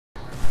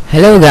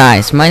Hello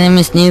guys, my name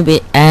is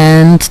Newbie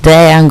and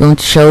today I'm going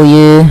to show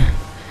you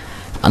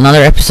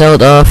another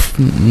episode of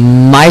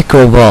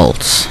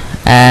MicroVolts,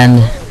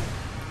 and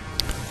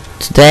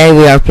today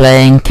we are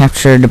playing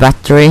Capture the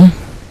Battery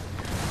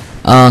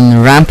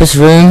on Rampuss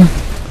room,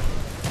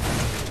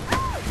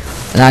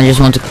 and I just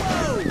want to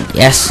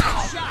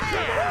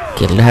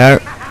kill her,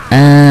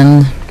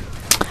 and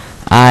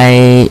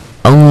I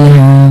only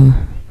have,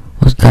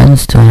 what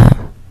guns do I have?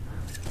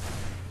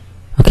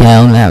 Okay, I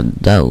only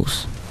have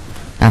those.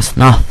 That's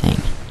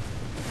nothing.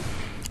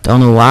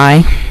 Don't know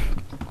why,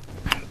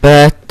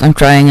 but I'm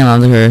trying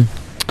another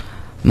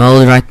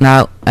mode right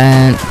now,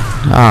 and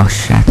oh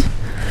shit,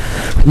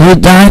 no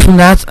die from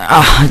that.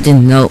 I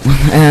didn't know.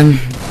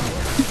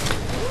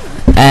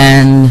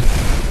 And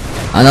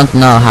I don't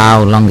know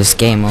how long this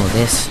game mode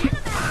is,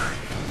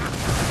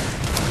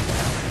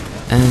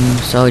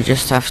 so I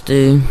just have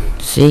to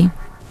see,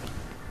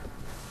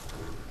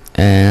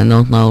 and I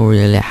don't know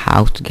really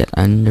how to get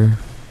under.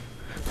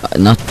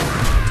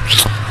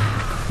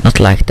 Not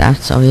like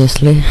that,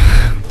 obviously.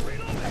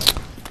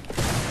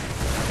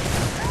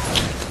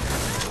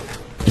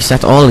 Is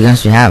that all the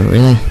guns we have,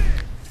 really?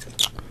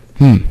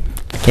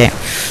 Okay.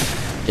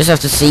 Just have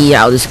to see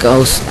how this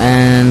goes,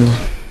 and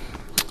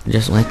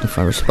just waiting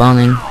for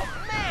respawning.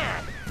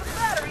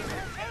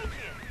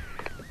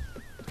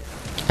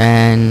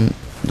 And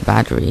the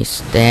battery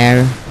is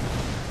there,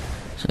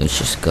 so let's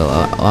just go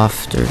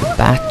after the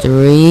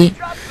battery.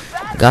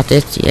 Got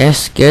it,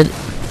 yes, good.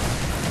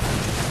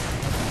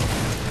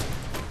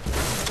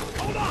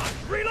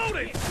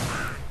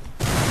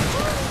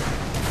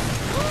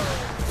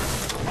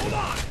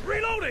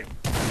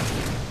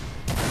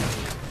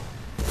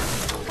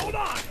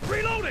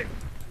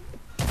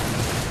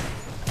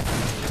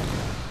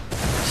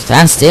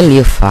 Stand still,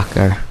 you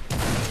fucker.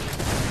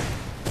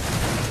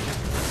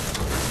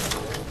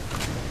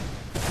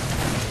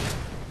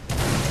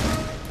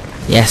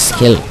 Yes,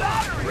 kill.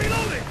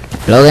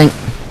 Loading.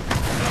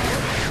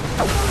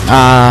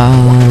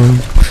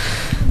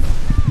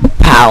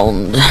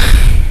 Pound.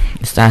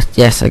 Is that?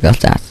 Yes, I got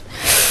that.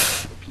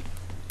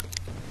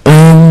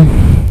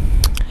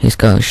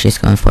 She's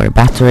going for a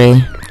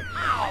battery.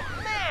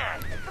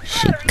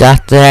 She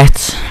got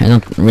that. I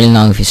don't really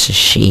know if it's a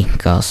she,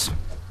 because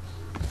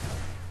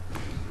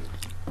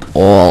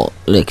all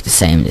look the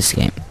same in this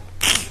game.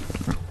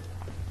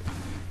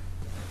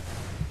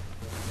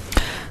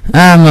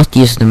 I'm not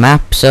using the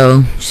map,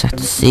 so just have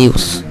to see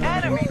what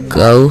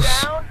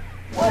goes.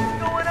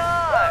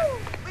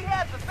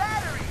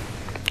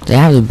 They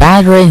have the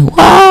battery?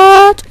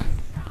 What?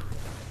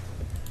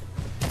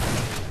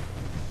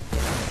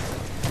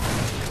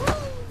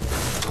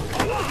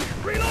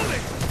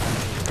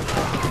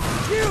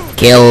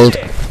 Killed.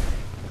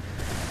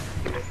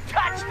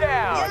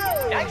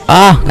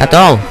 Ah, that's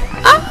all.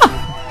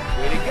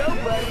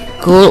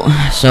 Cool.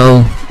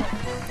 So,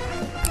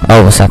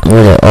 oh, was that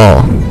really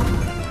all?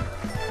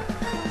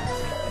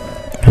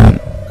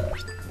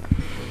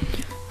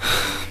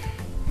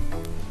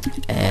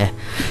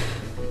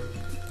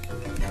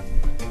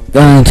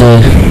 Going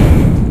to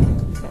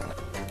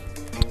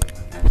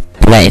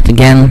play it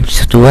again. Just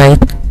have to wait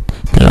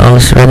till all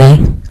is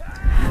ready.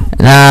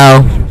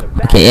 Now,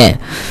 okay, yeah.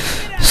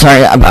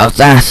 Sorry about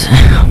that.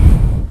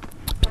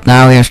 But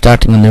now we are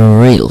starting on the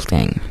real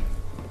thing.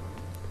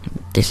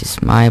 This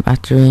is my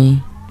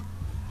battery.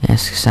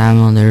 Yes, because I'm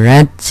on the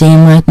red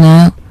team right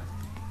now.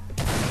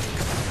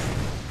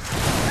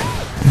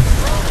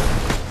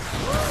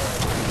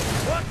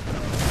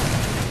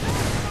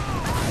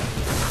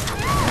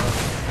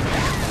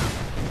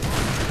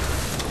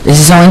 This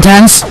is so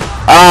intense.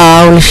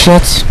 Oh, holy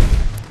shit.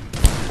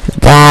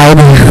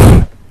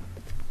 Died.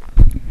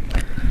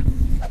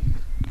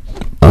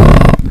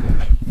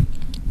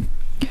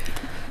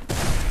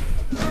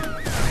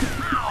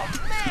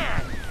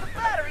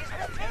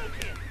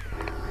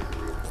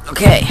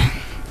 Okay,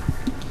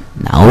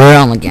 now we're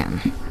on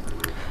again.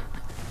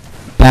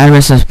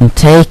 Batteries has been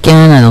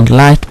taken. I don't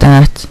like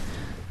that.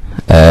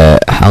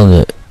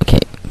 Okay,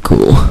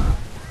 cool.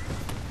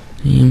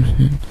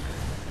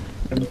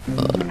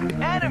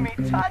 Enemy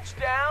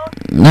touchdown.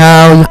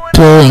 No, you're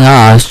killing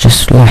us.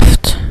 Just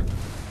left.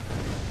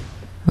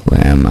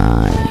 Where am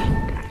I?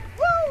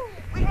 Woo!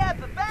 We have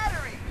the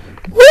battery.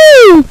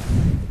 Woo!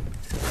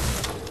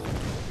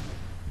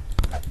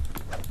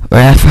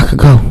 Where the fuck I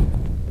go?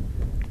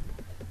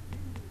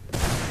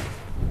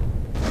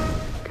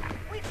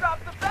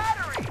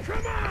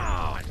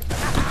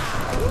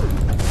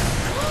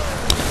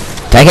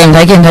 Take him!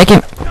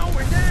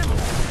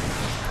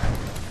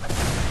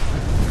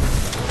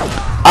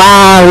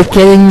 Ah, you're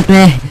kidding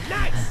me!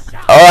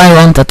 Oh, I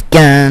want that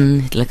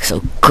gun. It looks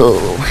so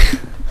cool.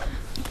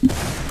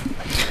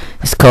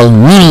 It's called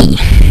me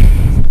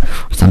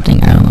or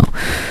something. I don't know.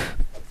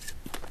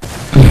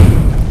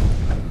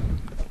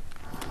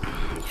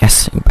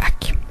 Yes, we're back.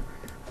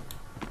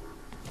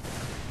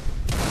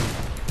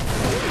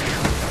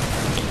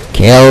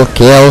 Kill!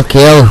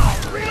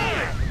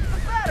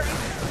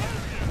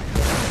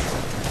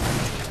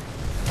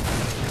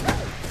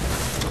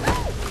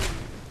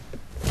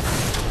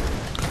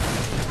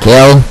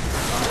 Kill.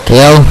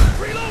 Kill.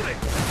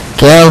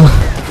 Kill.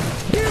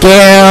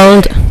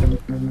 Killed.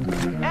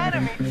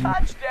 Enemy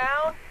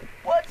touchdown.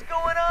 What's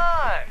going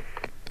on?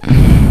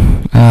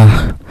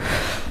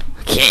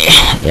 Okay,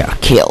 yeah,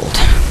 killed.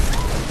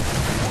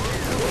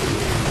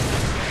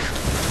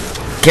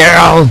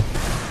 Kill.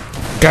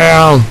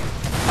 Kill.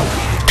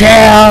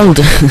 Killed.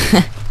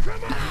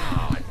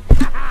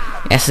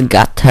 Yes, I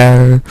got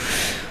her.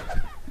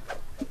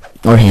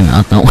 Or him,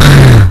 I don't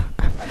know.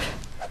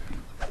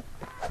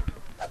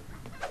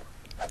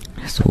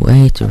 There's a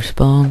way to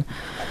respawn.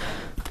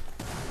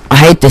 I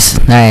hate this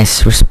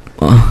nice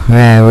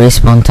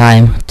respawn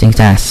time. I think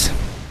that's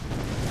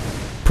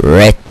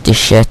pretty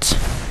shit.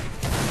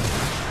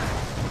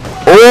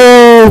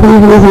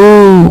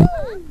 Oh!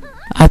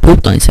 I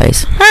pooped on his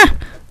face. Huh.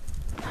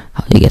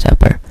 How do you get up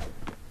there?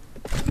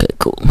 Okay,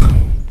 cool.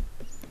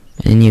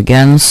 Any new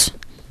guns?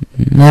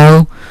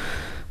 No.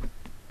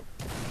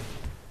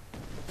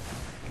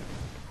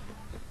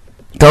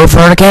 Go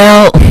for the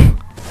kill!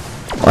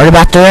 Or the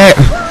battery!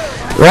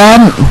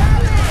 Run!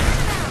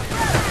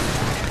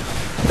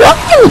 Run!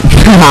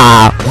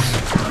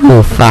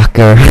 Oh,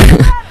 fucker.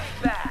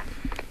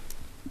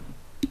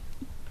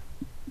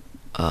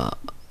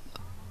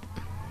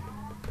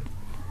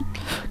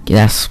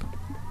 Yes.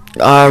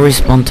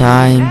 Respawn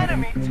time.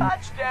 Enemy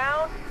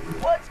touchdown.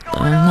 What's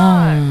going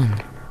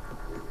on?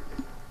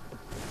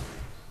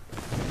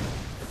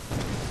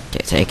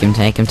 Okay, take him.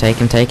 Take him.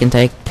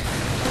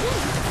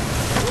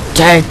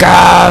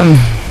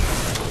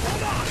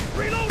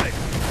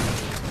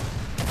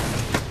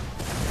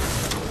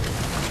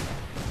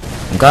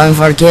 I'm going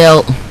for a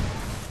kill.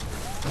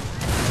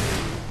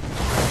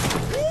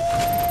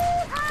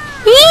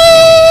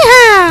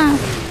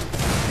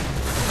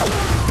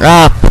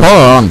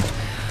 Pawn.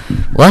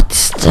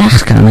 What's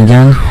that kind of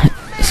gun?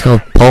 It's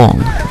called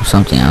pawn or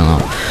something, I don't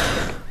know.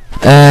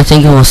 I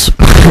think it was.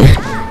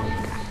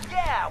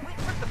 Yeah, we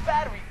put the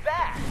battery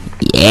back.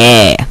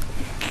 Yeah.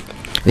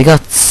 We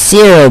got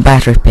 0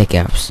 battery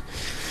pickups.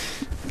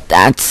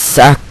 That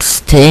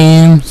sucks,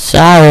 team.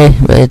 Sorry,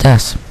 but it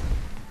does.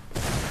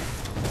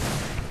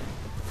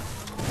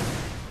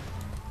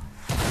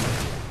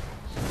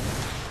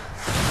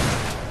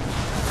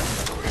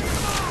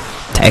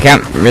 Take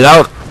him.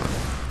 Reload.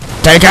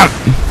 Take him.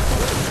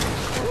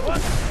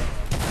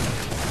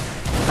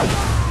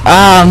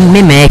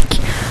 Mimic.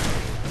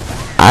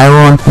 I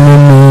want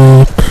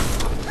mimic.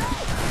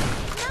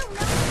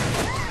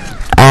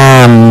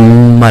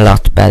 A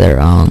lot better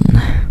on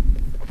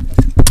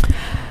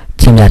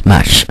Team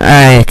Deathmatch.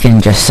 I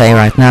can just say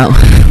right now.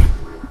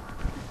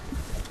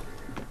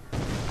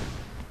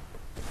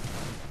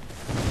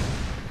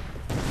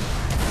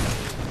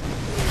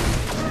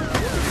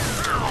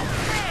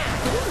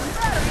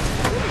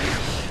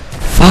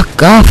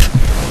 Fuck off!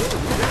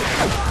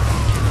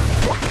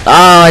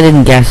 Oh, I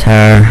didn't get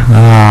her.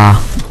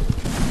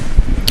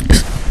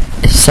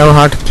 It's so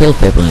hard to kill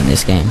people in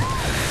this game.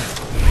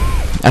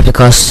 That's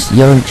because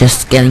you're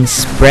just getting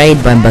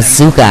sprayed by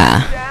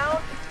bazooka.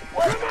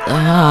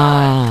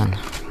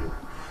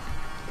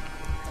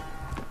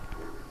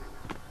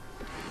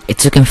 It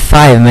took him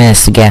 5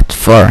 minutes to get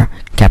 4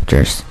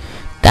 captures.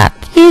 That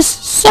is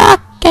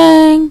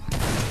sucking.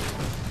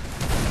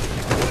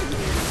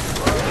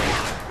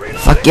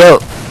 Fuck you.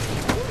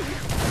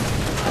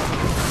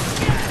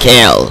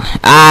 Kill.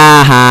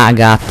 Aha, I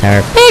got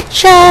her.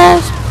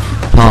 Bitches.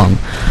 Pawn.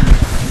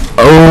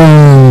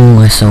 Oh,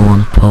 I saw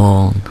one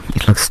pawn.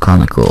 It looks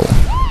kinda cool.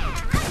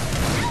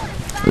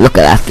 Look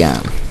at that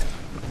gun.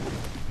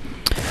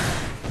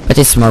 But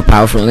it's more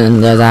powerful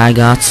than that I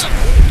got.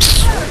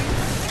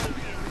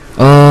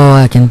 Oh,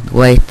 I can't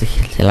wait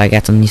till I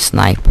get a new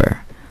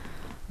sniper.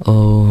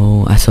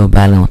 Oh, I so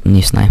badly want a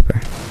new sniper.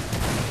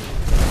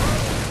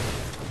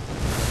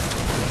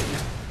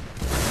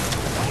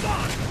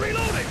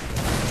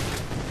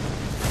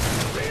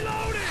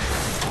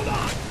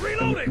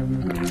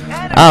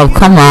 Oh,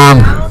 come on.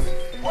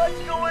 What's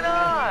going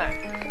on?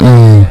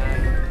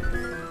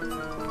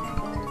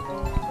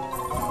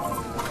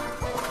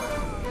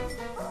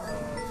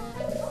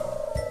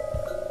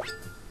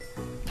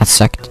 That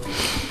sucked.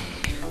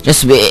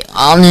 Just to be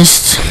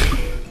honest.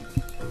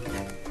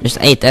 Just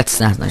 8, that's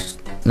not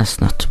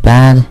too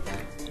bad.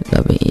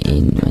 Gotta be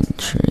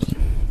inventory.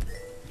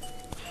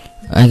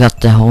 I got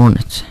the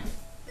Hornet.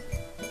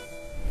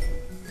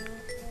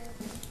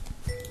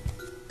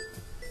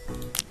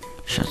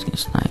 Shotgun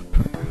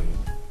sniper.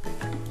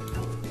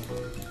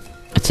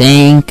 I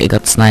think I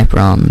got sniper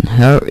on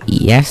her.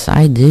 Yes,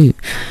 I do.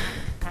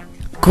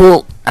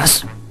 Cool.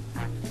 That's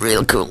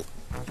real cool.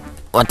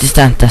 What is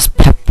that? That's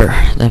pepper.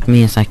 That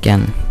means I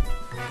can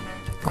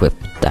equip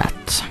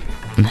that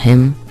on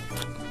him.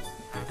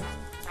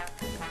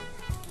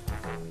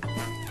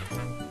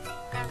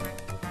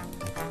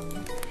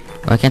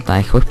 Why can't I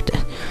equip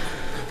that?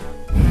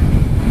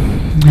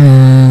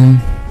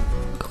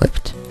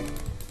 Equipped.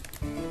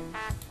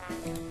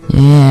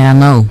 Yeah, I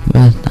know,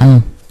 but I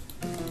don't.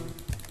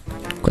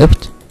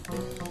 Equipped.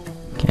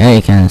 Okay,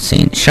 you can see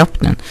in the shop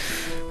then.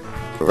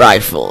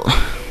 Rifle.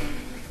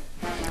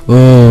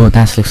 Oh,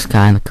 that looks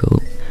kinda cool.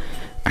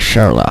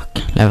 Sherlock,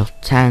 level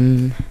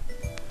 10.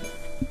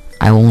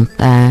 I want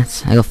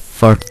that. I got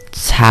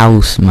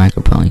 4,000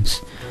 micro points.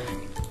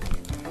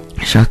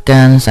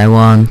 Shotguns, I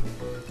want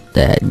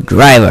the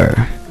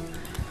driver.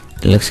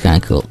 It looks kinda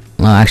cool.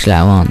 No, actually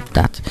I want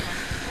that.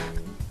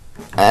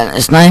 And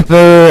a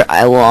sniper,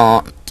 I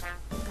want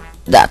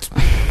that.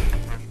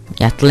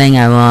 Gatling,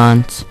 I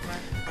want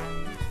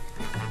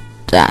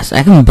that.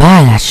 I can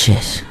buy that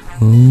shit.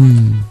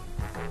 Ooh.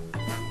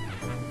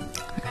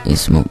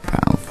 It's more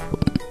powerful.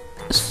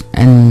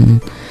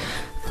 And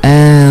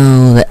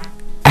oh, the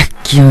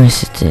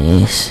accuracy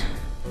is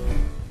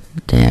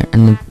there,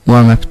 and the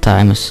warm-up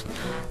time is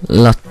a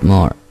lot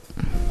more.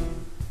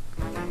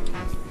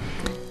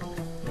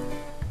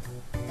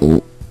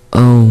 Ooh,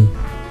 oh,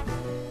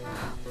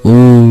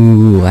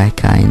 ooh, I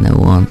kinda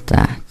want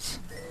that.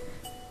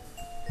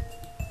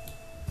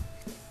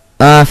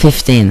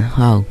 15.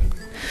 Oh,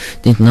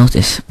 didn't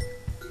notice.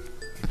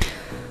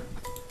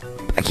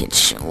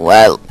 Package.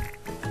 Well,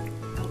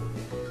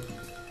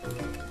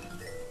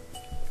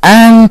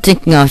 I'm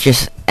thinking of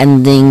just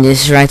ending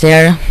this right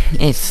here.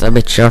 It's a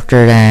bit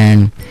shorter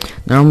than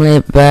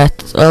normally,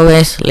 but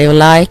always leave a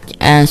like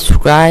and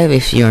subscribe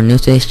if you're new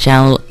to this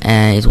channel.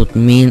 It would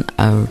mean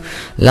a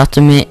lot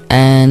to me,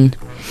 and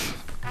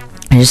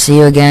I'll see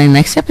you again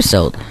next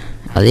episode.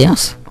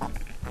 Adios.